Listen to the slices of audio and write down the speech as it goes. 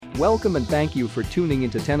Welcome and thank you for tuning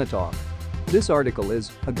into Tenna Talk. This article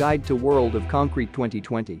is a guide to World of Concrete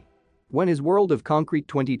 2020. When is World of Concrete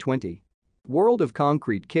 2020? World of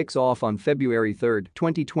Concrete kicks off on February 3,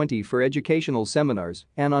 2020 for educational seminars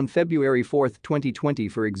and on February 4, 2020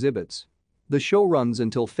 for exhibits. The show runs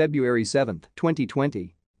until February 7,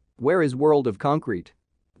 2020. Where is World of Concrete?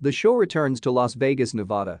 The show returns to Las Vegas,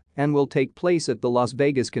 Nevada, and will take place at the Las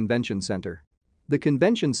Vegas Convention Center. The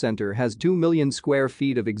convention center has 2 million square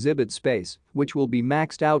feet of exhibit space, which will be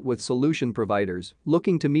maxed out with solution providers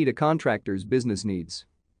looking to meet a contractor's business needs.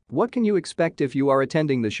 What can you expect if you are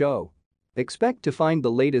attending the show? Expect to find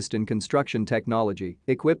the latest in construction technology,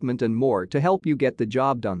 equipment and more to help you get the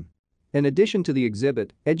job done. In addition to the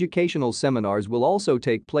exhibit, educational seminars will also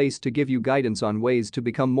take place to give you guidance on ways to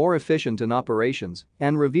become more efficient in operations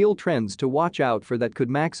and reveal trends to watch out for that could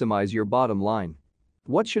maximize your bottom line.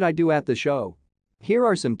 What should I do at the show? Here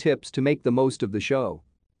are some tips to make the most of the show.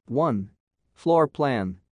 1. Floor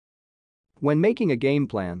plan. When making a game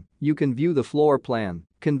plan, you can view the floor plan,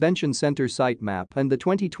 convention center site map and the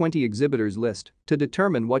 2020 exhibitors list to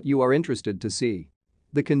determine what you are interested to see.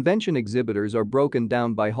 The convention exhibitors are broken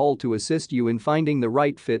down by hall to assist you in finding the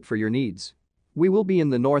right fit for your needs. We will be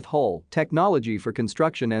in the North Hall, Technology for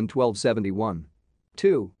Construction N1271.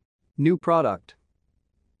 2. New product.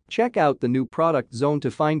 Check out the new product zone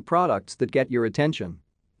to find products that get your attention.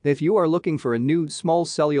 If you are looking for a new small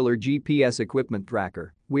cellular GPS equipment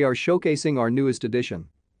tracker, we are showcasing our newest edition,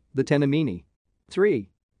 the Tenna Mini. 3.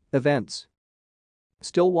 Events.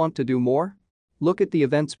 Still want to do more? Look at the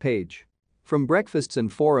events page. From breakfasts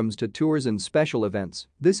and forums to tours and special events,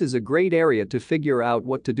 this is a great area to figure out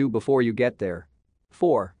what to do before you get there.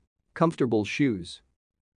 4. Comfortable shoes.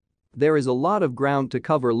 There is a lot of ground to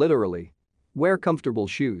cover literally. Wear comfortable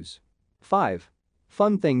shoes. 5.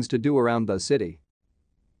 Fun things to do around the city.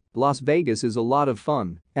 Las Vegas is a lot of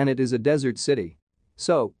fun, and it is a desert city.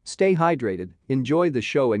 So, stay hydrated, enjoy the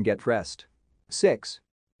show and get rest. 6.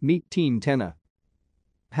 Meet Team Tenna.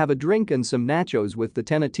 Have a drink and some nachos with the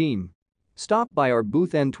Tenna team. Stop by our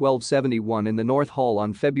booth N1271 in the North Hall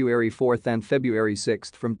on February 4 and February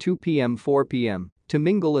 6 from 2 p.m.-4 p.m. to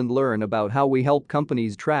mingle and learn about how we help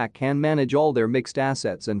companies track and manage all their mixed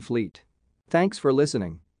assets and fleet. Thanks for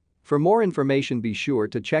listening. For more information be sure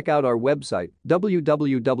to check out our website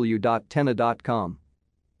www.tenna.com.